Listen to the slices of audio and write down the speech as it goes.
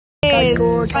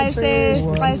Spices.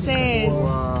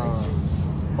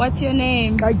 What's your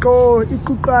name? Kaiko,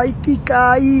 ikuka,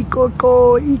 ikika,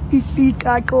 ikoko,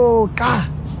 ikikiko, ka.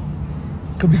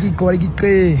 Kabikiko,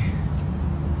 ikike.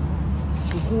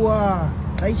 Kukua,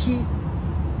 taishi,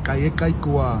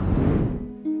 kaikaikua.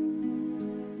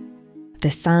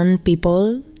 The San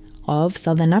people of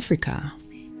Southern Africa.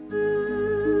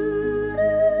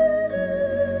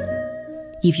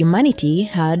 If humanity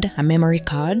had a memory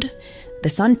card, the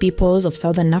San peoples of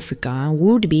Southern Africa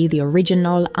would be the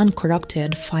original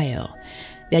uncorrupted file.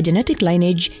 Their genetic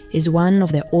lineage is one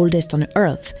of the oldest on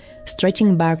Earth,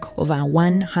 stretching back over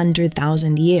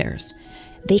 100,000 years.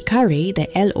 They carry the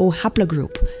L0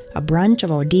 haplogroup, a branch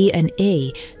of our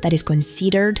DNA that is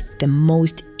considered the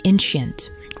most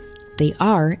ancient. They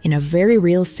are, in a very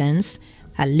real sense,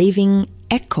 a living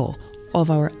echo of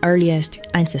our earliest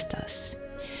ancestors.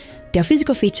 Their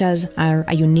physical features are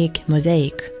a unique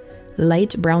mosaic: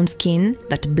 light brown skin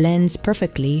that blends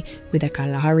perfectly with the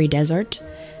Kalahari Desert,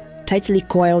 tightly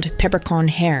coiled peppercorn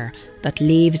hair that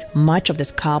leaves much of the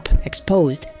scalp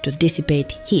exposed to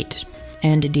dissipate heat,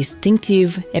 and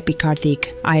distinctive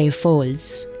epicanthic eye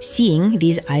folds. Seeing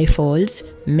these eye folds,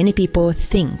 many people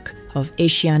think of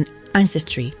Asian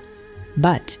ancestry,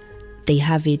 but they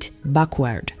have it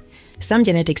backward. Some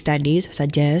genetic studies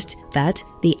suggest that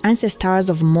the ancestors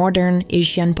of modern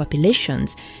Asian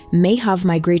populations may have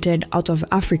migrated out of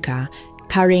Africa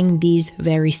carrying these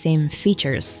very same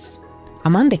features.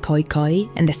 Among the Khoi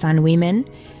and the San women,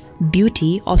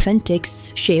 beauty often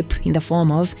takes shape in the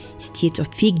form of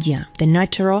steatophagia, the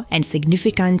natural and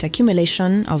significant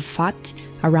accumulation of fat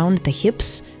around the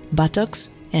hips, buttocks,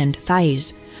 and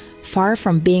thighs. Far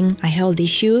from being a health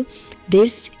issue,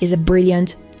 this is a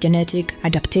brilliant genetic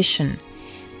adaptation.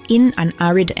 In an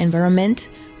arid environment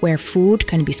where food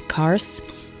can be scarce,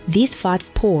 these fat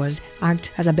spores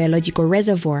act as a biological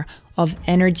reservoir of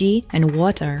energy and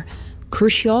water,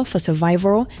 crucial for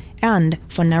survival and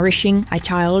for nourishing a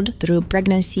child through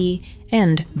pregnancy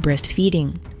and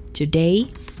breastfeeding.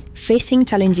 Today, facing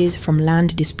challenges from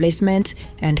land displacement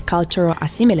and cultural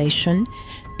assimilation,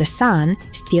 the San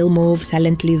still moves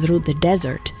silently through the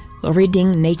desert,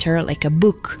 reading nature like a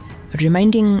book,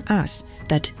 reminding us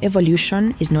that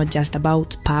evolution is not just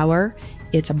about power,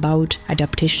 it's about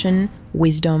adaptation,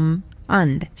 wisdom,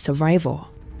 and survival.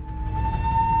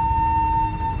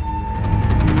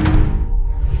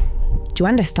 To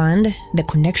understand the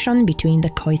connection between the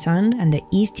Khoisan and the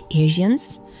East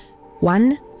Asians,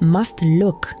 one must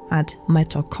look at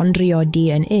mitochondrial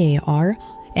DNA, or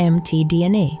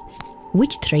mtDNA,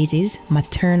 which traces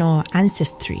maternal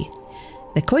ancestry.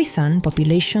 The Khoisan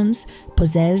populations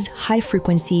possess high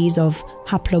frequencies of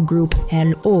haplogroup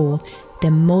L0,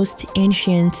 the most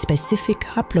ancient specific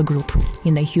haplogroup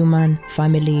in the human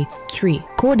family tree.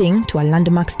 According to a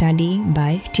landmark study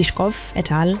by Tishkoff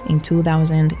et al. In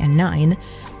 2009,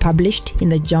 published in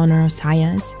the journal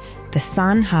Science, the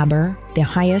San harbor the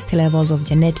highest levels of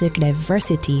genetic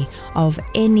diversity of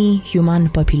any human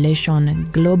population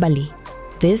globally.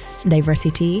 This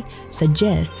diversity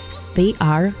suggests they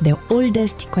are the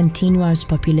oldest continuous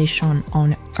population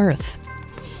on Earth.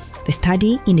 The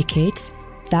study indicates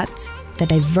that the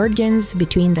divergence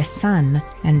between the San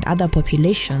and other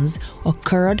populations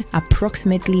occurred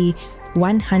approximately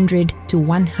 100 to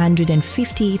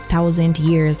 150,000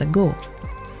 years ago.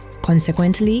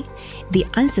 Consequently, the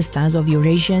ancestors of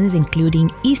Eurasians,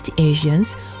 including East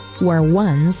Asians, were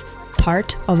once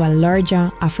part of a larger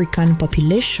African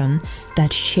population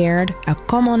that shared a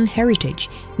common heritage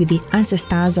with the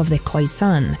ancestors of the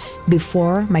Khoisan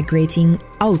before migrating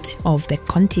out of the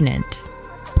continent.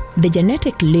 The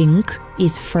genetic link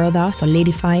is further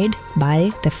solidified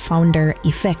by the founder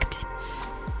effect.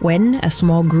 When a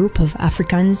small group of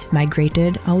Africans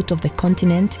migrated out of the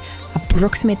continent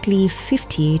approximately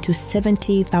 50 to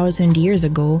 70,000 years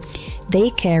ago,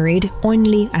 they carried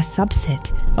only a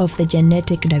subset of the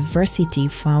genetic diversity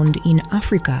found in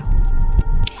Africa.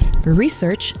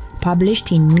 Research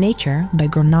published in Nature by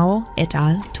Gronau et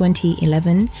al.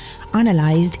 2011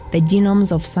 analyzed the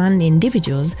genomes of San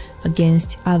individuals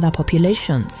against other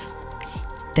populations.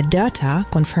 The data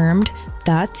confirmed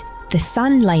that the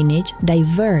San lineage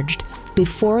diverged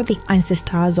before the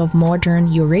ancestors of modern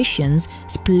Eurasians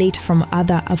split from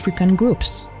other African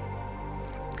groups.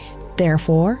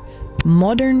 Therefore,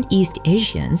 modern East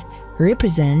Asians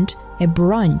represent a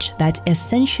branch that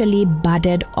essentially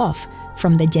budded off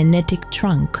from the genetic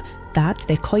trunk that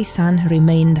the Khoisan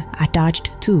remained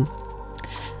attached to.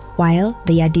 While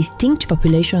they are distinct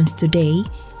populations today,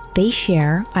 they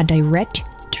share a direct,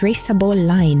 traceable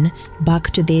line back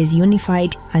to this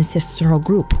unified ancestral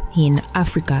group in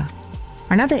Africa.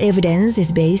 Another evidence is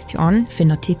based on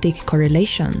phenotypic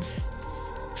correlations.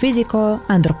 Physical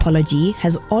anthropology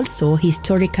has also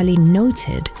historically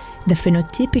noted the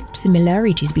phenotypic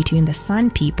similarities between the San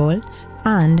people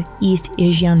and East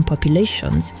Asian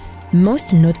populations,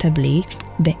 most notably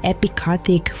the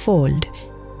epicanthic fold,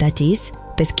 that is,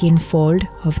 the skin fold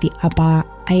of the upper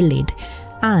eyelid,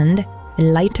 and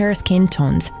lighter skin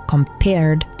tones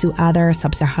compared to other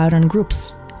sub-Saharan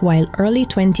groups. While early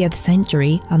 20th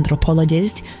century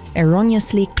anthropologists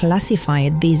erroneously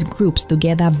classified these groups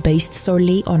together based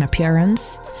solely on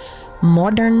appearance,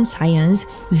 modern science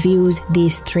views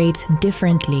these traits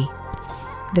differently.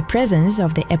 The presence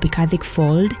of the epicanthic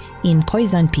fold in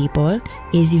Khoisan people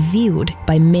is viewed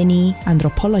by many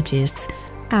anthropologists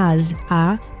as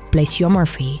a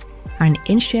plesiomorphy, an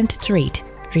ancient trait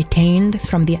retained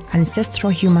from the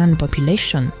ancestral human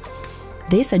population.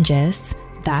 This suggests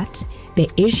that the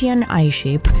Asian eye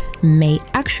shape may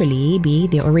actually be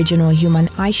the original human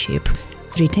eye shape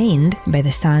retained by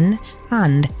the San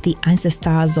and the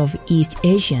ancestors of East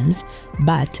Asians,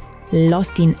 but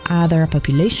lost in other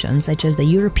populations such as the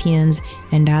Europeans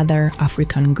and other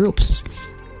African groups,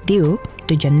 due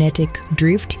to genetic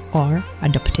drift or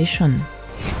adaptation.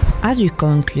 As we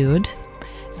conclude,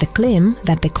 the claim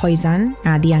that the Khoisan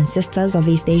are the ancestors of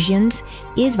East Asians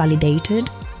is validated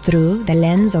through the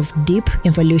lens of deep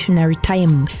evolutionary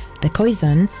time. The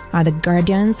Khoisan are the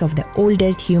guardians of the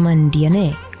oldest human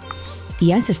DNA.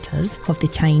 The ancestors of the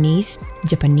Chinese,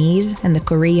 Japanese, and the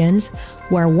Koreans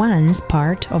were once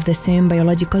part of the same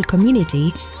biological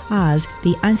community as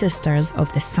the ancestors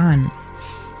of the San.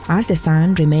 As the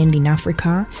San remained in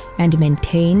Africa and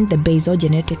maintained the basal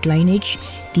genetic lineage,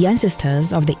 the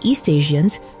ancestors of the East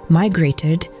Asians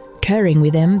migrated, carrying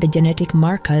with them the genetic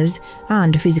markers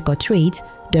and physical traits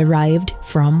derived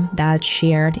from that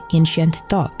shared ancient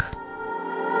stock.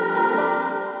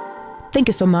 Thank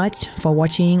you so much for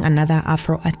watching another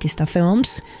Afro Artista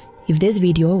Films. If this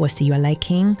video was to your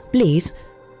liking, please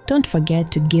don't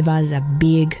forget to give us a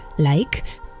big like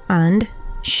and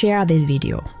share this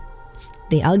video.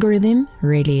 The algorithm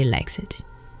really likes it.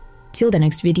 Till the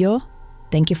next video,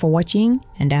 thank you for watching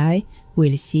and I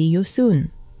will see you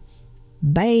soon.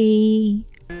 Bye!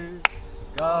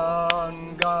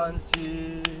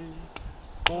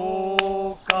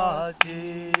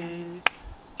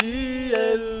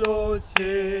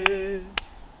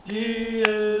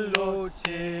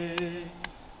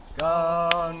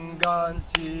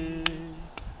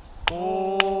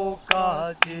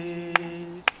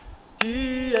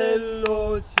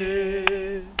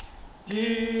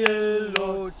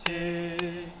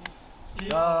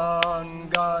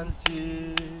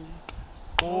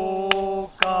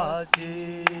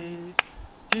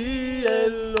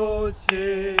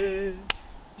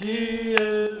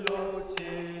 DLOC